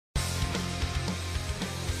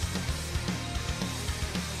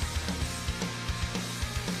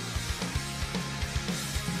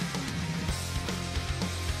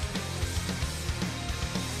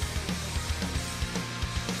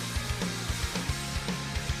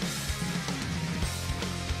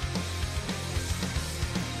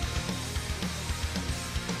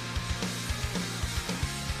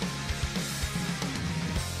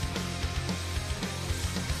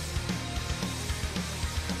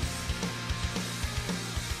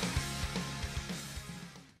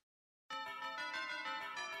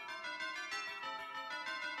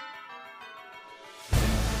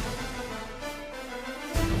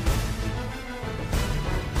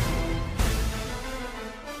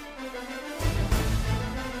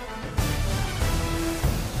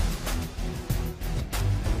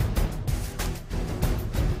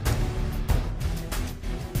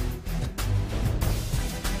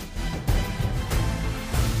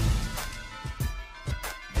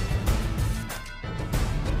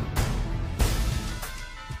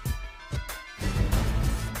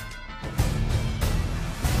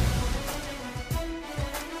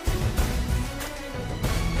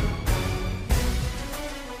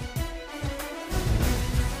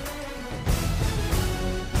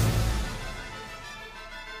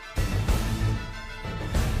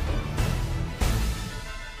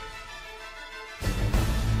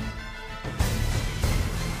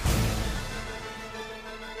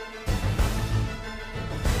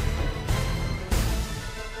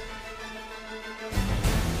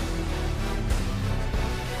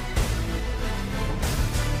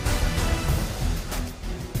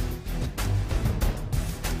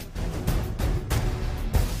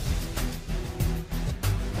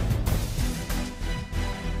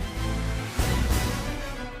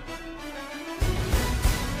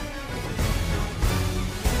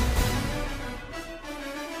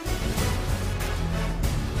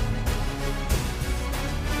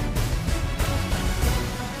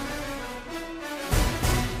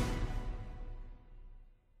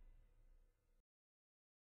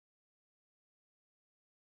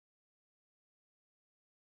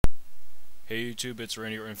Hey YouTube, it's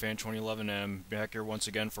Randy or Fan 2011 and I'm back here once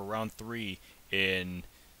again for round 3 in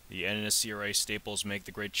the NNSCRA Staples Make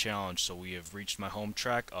the Grade Challenge. So we have reached my home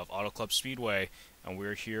track of Auto Club Speedway and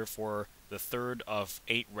we're here for the third of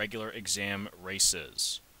 8 regular exam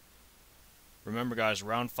races. Remember guys,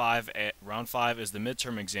 round 5 is the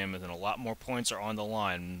midterm exam and a lot more points are on the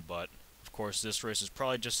line, but of course this race is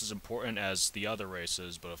probably just as important as the other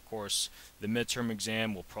races, but of course the midterm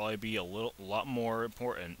exam will probably be a lot more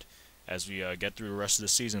important as we get through the rest of the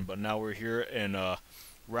season. But now we're here in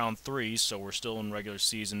round 3, so we're still in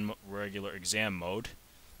regular exam mode.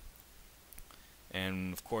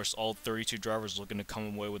 And of course, all 32 drivers looking to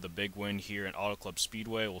come away with a big win here in Auto Club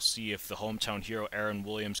Speedway. We'll see if the hometown hero Aaron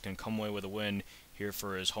Williams can come away with a win here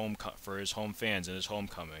for his home fans and his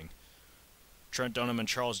homecoming. Trent Dunham and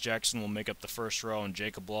Charles Jackson will make up the first row, and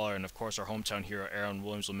Jacob Lawler and of course our hometown hero Aaron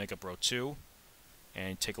Williams will make up row 2.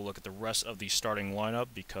 And take a look at the rest of the starting lineup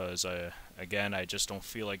because again, I just don't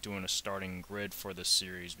feel like doing a starting grid for this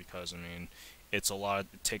series because I mean it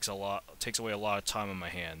takes away a lot of time on my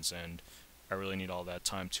hands, and I really need all that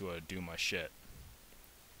time to do my shit.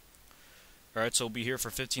 Alright, so we'll be here for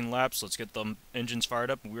 15 laps. Let's get the engines fired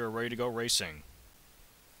up and we are ready to go racing.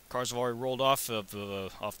 Cars have already rolled off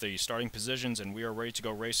the starting positions and we are ready to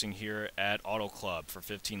go racing here at Auto Club for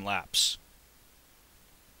 15 laps.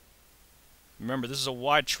 Remember, this is a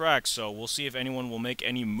wide track, so we'll see if anyone will make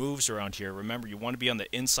any moves around here. Remember, you want to be on the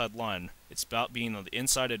inside line. It's about being on the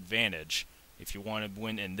inside advantage if you want to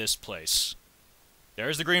win in this place.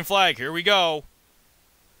 There's the green flag. Here we go.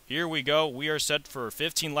 Here we go. We are set for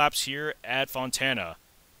 15 laps here at Fontana.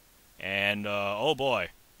 And, oh boy.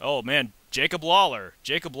 Oh man, Jacob Lawler.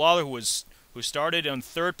 Jacob Lawler, who started in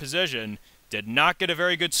 3rd position, did not get a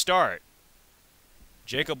very good start.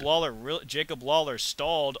 Jacob Lawler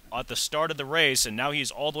stalled at the start of the race, and now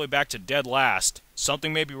he's all the way back to dead last.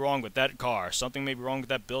 Something may be wrong with that car. Something may be wrong with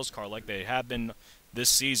that Bills car like they have been this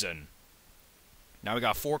season. Now we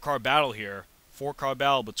got 4-car battle here. 4-car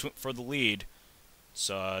battle for the lead.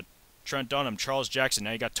 It's Trent Dunham, Charles Jackson.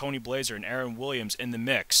 Now you got Tony Blazer and Aaron Williams in the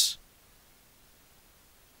mix.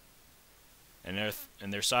 And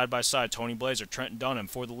they're side by side. Tony Blazer, Trent Dunham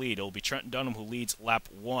for the lead. It will be Trent Dunham who leads lap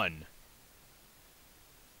 1.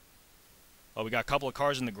 Oh, we got a couple of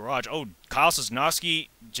cars in the garage. Oh, Kyle Sosnowski,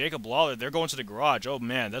 Jacob Lawler, they're going to the garage. Oh,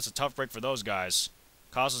 man, that's a tough break for those guys.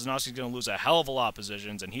 Kyle Sosnowski's going to lose a hell of a lot of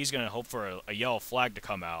positions, and he's going to hope for a yellow flag to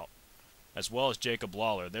come out, as well as Jacob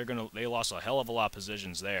Lawler. They lost a hell of a lot of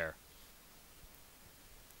positions there.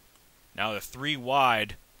 Now they're 3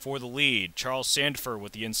 wide for the lead. Charles Sandford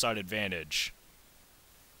with the inside advantage.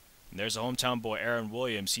 And there's a hometown boy, Aaron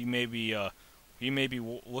Williams. He may be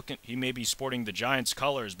sporting the Giants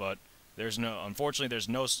colors, but unfortunately, there's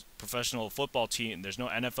no professional football team. There's no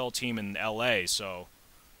NFL team in LA, so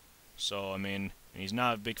I mean, he's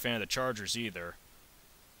not a big fan of the Chargers either.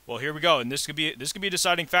 Well, here we go, and this could be a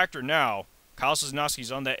deciding factor now. Kyle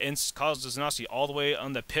Sosnowski's on Kyle Sosnowski all the way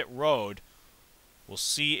on the pit road. We'll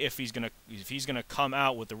see if he's gonna come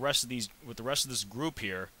out with the rest of this group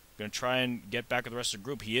here. Gonna try and get back with the rest of the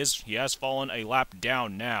group. He has fallen a lap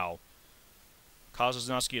down now. Kyle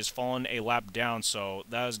Sosnowski has fallen a lap down, so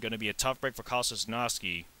that is going to be a tough break for Kyle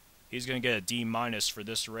Sosnowski. He's going to get a D- for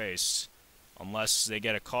this race, unless they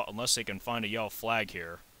can find a yellow flag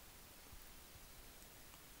here.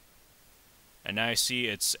 And now I see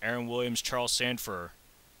it's Aaron Williams, Charles Sandford,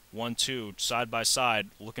 1-2 side by side,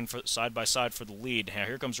 looking for side by side for the lead. Now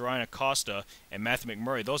here comes Ryan Acosta and Matthew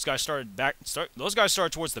McMurray. Those guys started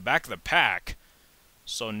towards the back of the pack.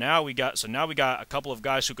 So now we got a couple of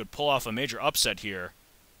guys who could pull off a major upset here.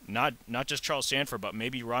 Not just Charles Sandford, but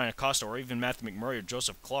maybe Ryan Acosta or even Matthew McMurray or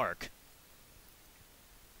Joseph Clark.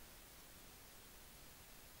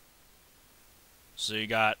 So you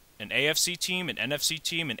got an AFC team, an NFC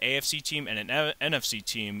team, an AFC team, and an NFC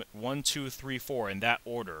team. 1, 2, 3, 4 in that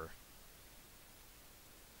order.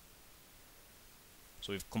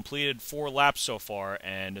 So we've completed 4 laps so far,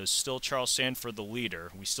 and it's still Charles Sandford the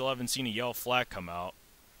leader. We still haven't seen a yellow flag come out.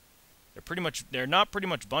 They're not pretty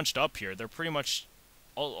much bunched up here. They're pretty much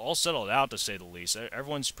all settled out, to say the least.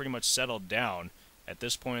 Everyone's pretty much settled down at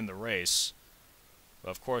this point in the race. But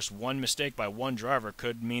of course, one mistake by one driver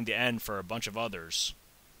could mean the end for a bunch of others.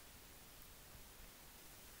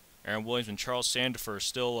 Aaron Williams and Charles Sandford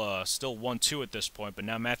still 1-2 at this point, but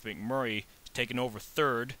now Matthew McMurray is taking over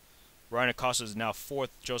 3rd. Ryan Acosta is now 4th.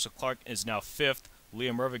 Joseph Clark is now 5th.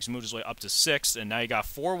 Liam Mervig's moved his way up to 6th, and now you got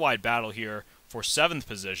 4-wide battle here for 7th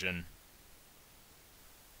position.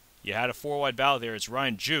 You had a 4-wide battle there. It's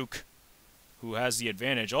Ryan Juke who has the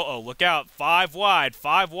advantage. Uh-oh, look out. 5 wide.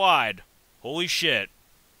 5 wide. Holy shit.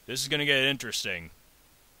 This is going to get interesting.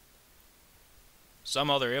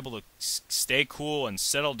 Somehow they're able to stay cool and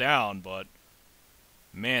settle down, but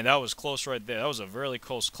man, that was close right there. That was a really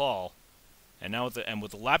close call. And now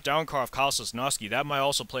with the lap down car of Kyle Sosnowski, that might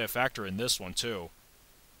also play a factor in this one too.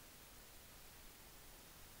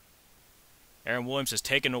 Aaron Williams has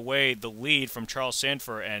taken away the lead from Charles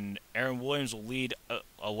Sanford, and Aaron Williams will lead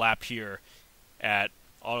a lap here at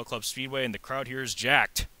Auto Club Speedway, and the crowd here is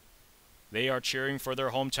jacked. They are cheering for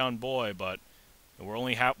their hometown boy, but we're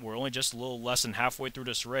only just a little less than halfway through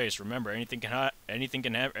this race. Remember,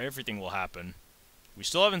 everything will happen. We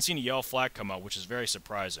still haven't seen a yellow flag come out, which is very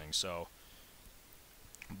surprising.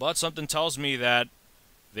 But something tells me that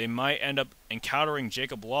they might end up encountering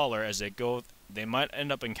Jacob Lawler as they go. They might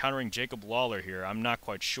end up encountering Jacob Lawler here. I'm not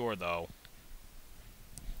quite sure, though.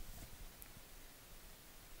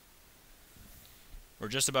 We're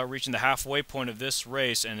just about reaching the halfway point of this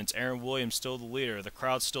race, and it's Aaron Williams still the leader. The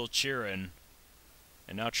crowd's still cheering.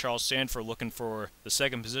 And now Charles Sanford looking for the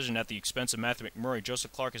second position at the expense of Matthew McMurray.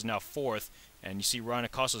 Joseph Clark is now fourth, and you see Ryan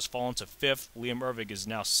Acosta's fallen to fifth. Liam Ervig is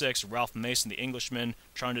now sixth. Ralph Mason, the Englishman,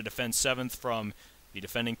 trying to defend seventh from the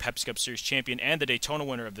defending Pepsi Cup Series champion and the Daytona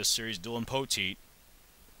winner of this series, Dylan Poteet.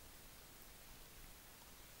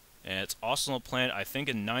 And it's Austin LaPlante, I think,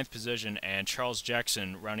 in ninth position, and Charles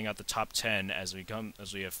Jackson rounding out the top 10 as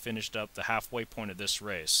we have finished up the halfway point of this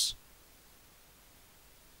race.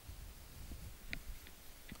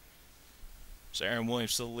 So Aaron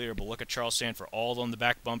Williams still the leader, but look at Charles Sanford all on the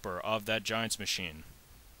back bumper of that Giants machine.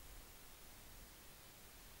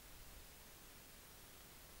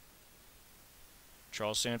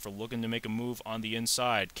 Charles Sanford looking to make a move on the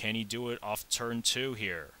inside. Can he do it off turn 2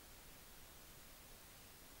 here?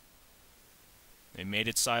 They made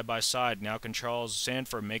it side by side. Now can Charles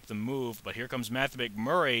Sanford make the move? But here comes Matthew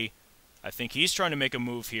McMurray. I think he's trying to make a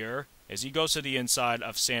move here as he goes to the inside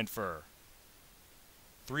of Sanford.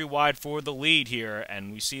 3 wide for the lead here,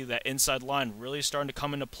 and we see that inside line really starting to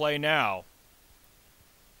come into play now.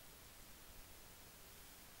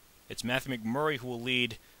 It's Matthew McMurray who will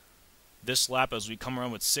lead this lap as we come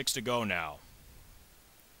around with 6 to go now.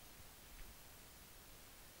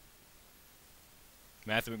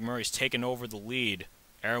 Matthew McMurray's taken over the lead.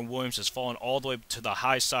 Aaron Williams has fallen all the way to the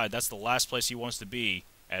high side. That's the last place he wants to be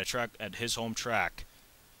at his home track.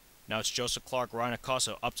 Now it's Joseph Clark, Ryan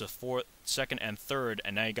Acosta up to fourth, second, and third,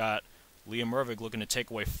 and now you got Liam Ervig looking to take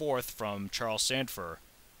away fourth from Charles Sanford.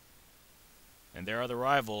 And there are the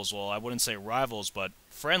rivals. Well, I wouldn't say rivals, but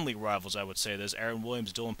friendly rivals, I would say. There's Aaron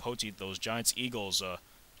Williams, Dylan Poteet, those Giants-Eagles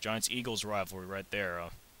rivalry right there.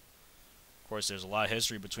 Of course, there's a lot of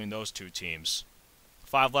history between those two teams.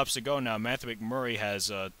 5 laps to go now. Matthew McMurray has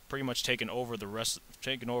pretty much taken over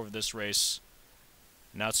this race.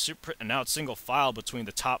 Now it's single file between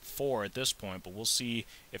the top 4 at this point, but we'll see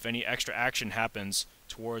if any extra action happens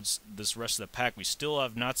towards this rest of the pack. We still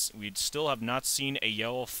have not seen a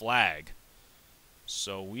yellow flag.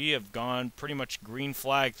 So we have gone pretty much green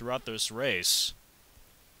flag throughout this race.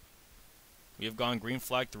 We have gone green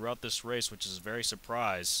flag throughout this race, which is a very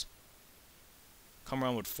surprise. Come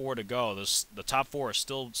around with 4 to go. The top 4 are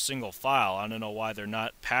still single file. I don't know why they're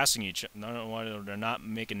not passing I don't know why they're not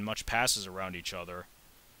making much passes around each other.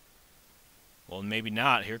 Well, maybe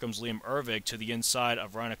not. Here comes Liam Ervig to the inside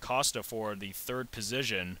of Ryan Acosta for the 3rd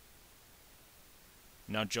position.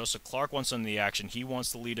 Now Joseph Clark wants in the action. He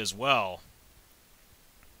wants the lead as well.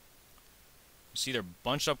 You see they're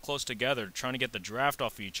bunched up close together, trying to get the draft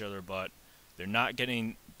off each other, but they're not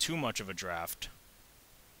getting too much of a draft.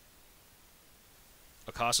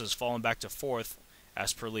 Acosta has fallen back to 4th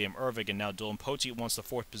as per Liam Ervig, and now Dylan Poteet wants the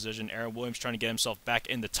 4th position. Aaron Williams trying to get himself back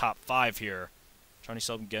in the top 5 here. Trying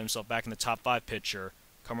to get himself back in the top 5 picture.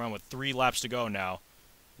 Come around with 3 laps to go now.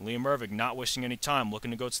 Liam Ervig not wasting any time,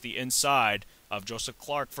 looking to go to the inside of Joseph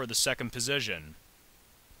Clark for the 2nd position.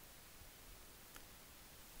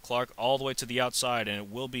 Clark all the way to the outside, and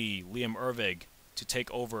it will be Liam Ervig to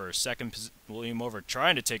take over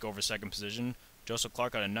trying to take over 2nd position. Joseph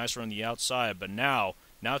Clark got a nice run on the outside, but now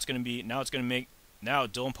Dylan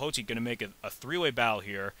Poteet going to make a 3-way battle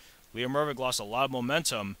here. Liam Ervig lost a lot of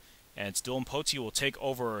momentum, and it's Dylan Poteet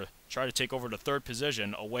will try to take over the 3rd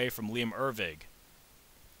position away from Liam Ervig.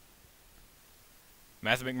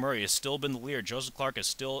 Matthew McMurray has still been the leader. Joseph Clark is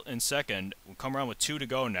still in 2nd. We'll come around with 2 to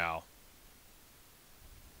go now.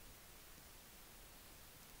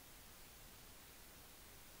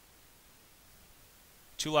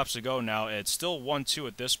 Two laps to go now. It's still 1-2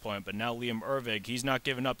 at this point, but now Liam Ervig, he's not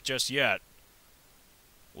giving up just yet.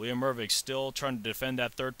 Liam Ervig still trying to defend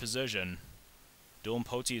that 3rd position. Dylan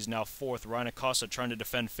Poteet is now 4th. Ryan Acosta trying to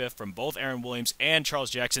defend 5th from both Aaron Williams and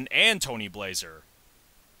Charles Jackson and Tony Blazer.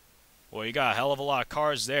 Well, you got a hell of a lot of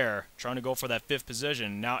cars there trying to go for that 5th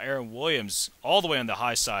position. Now Aaron Williams all the way on the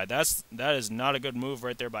high side. That is not a good move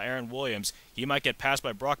right there by Aaron Williams. He might get passed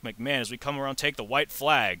by Brock McMahon as we come around take the white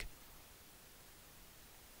flag.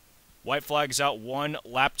 White flag is out, 1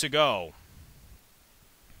 lap to go.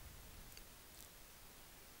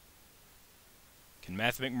 Can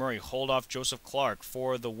Matthew McMurray hold off Joseph Clark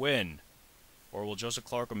for the win? Or will Joseph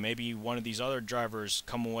Clark or maybe one of these other drivers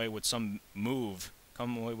come away with some move?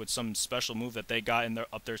 Come away with some special move that they got in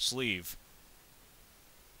up their sleeve.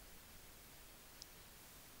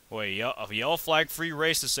 Boy, a yellow flag free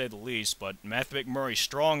race to say the least, but Matthew McMurray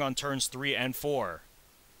strong on turns 3 and 4.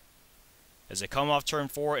 As they come off turn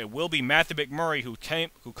 4, it will be Matthew McMurray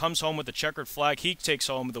who comes home with the checkered flag. He takes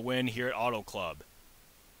home the win here at Auto Club.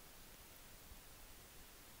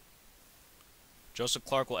 Joseph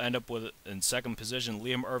Clark will end up in 2nd position,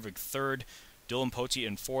 Liam Ervig 3rd, Dylan Pote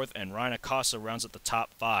in 4th, and Ryan Acosta rounds at the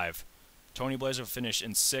top 5. Tony Blazer will finish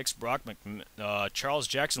in 6th. Charles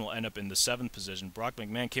Jackson will end up in the 7th position. Brock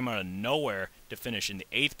McMahon came out of nowhere to finish in the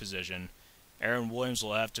 8th position. Aaron Williams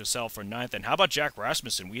will have to settle for 9th. And how about Jack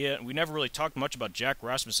Rasmussen? We never really talked much about Jack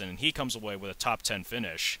Rasmussen, and he comes away with a top 10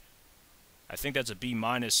 finish. I think that's a B-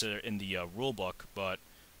 in the rule book, but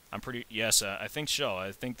I think so.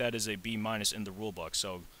 I think that is a B- in the rule book.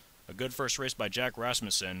 So a good first race by Jack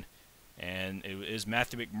Rasmussen. And it is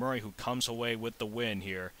Matthew McMurray who comes away with the win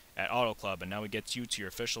here at Auto Club. And now we get you to your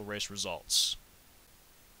official race results.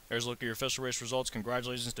 There's a look at your official race results.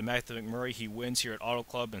 Congratulations to Matthew McMurray. He wins here at Auto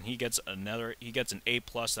Club, and he gets an A+.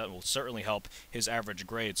 That will certainly help his average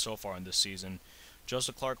grade so far in this season.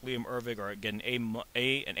 Joseph Clark, Liam Ervig are getting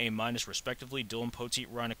A and A- respectively. Dylan Poteet,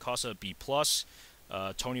 Ryan Acosta, B+.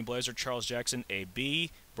 Tony Blazer, Charles Jackson, a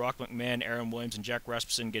B. Brock McMahon, Aaron Williams, and Jack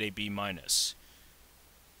Rasmussen get a B-.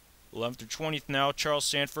 11th through 20th now, Charles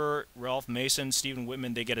Sanford, Ralph Mason, Stephen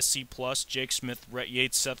Whitman, they get a C+. Jake Smith, Rhett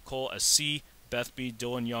Yates, Seth Cole, a C. Beth B.,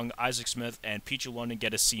 Dylan Young, Isaac Smith, and Peachy London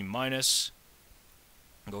get a C-. Go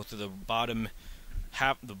through the bottom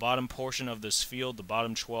portion of this field, the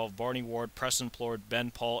bottom 12. Barney Ward, Preston Plord, Ben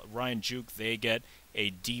Paul, Ryan Juke, they get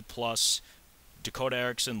a D+. Dakota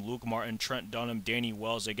Erickson, Luke Martin, Trent Dunham, Danny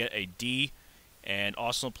Wells, they get a D. And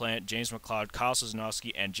Austin LaPlante, James McLeod, Kyle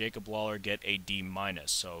Sosnowski, and Jacob Lawler get a D-.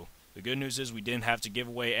 So the good news is we didn't have to give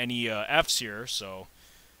away any Fs here, so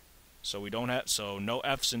no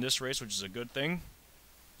Fs in this race, which is a good thing.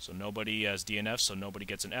 So nobody has DNF, so nobody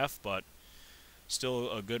gets an F, but still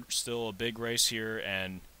a big race here,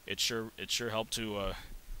 and it sure helped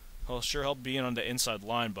being on the inside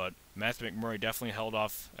line. But Matthew McMurray definitely held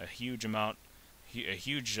off a huge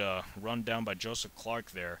run down by Joseph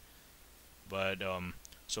Clark there. But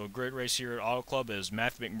so a great race here at Auto Club is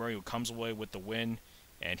Matthew McMurray who comes away with the win.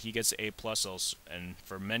 And he gets A+, and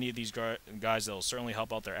for many of these guys, that will certainly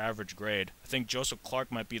help out their average grade. I think Joseph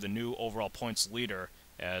Clark might be the new overall points leader,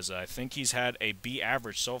 as I think he's had a B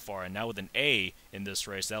average so far, and now with an A in this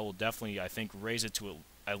race, that will definitely, I think, raise it to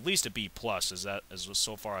at least a B+, as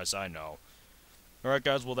so far as I know. All right,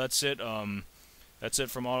 guys, well, that's it. That's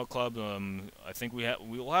it from Auto Club. I think we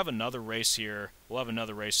will have another race here. We'll have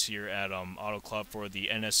another race here at Auto Club for the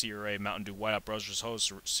NNSCRA Mountain Dew Whiteout Brothers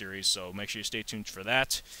Host Series. So make sure you stay tuned for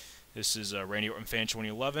that. This is Randy Orton Fan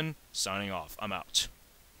 2011 signing off. I'm out.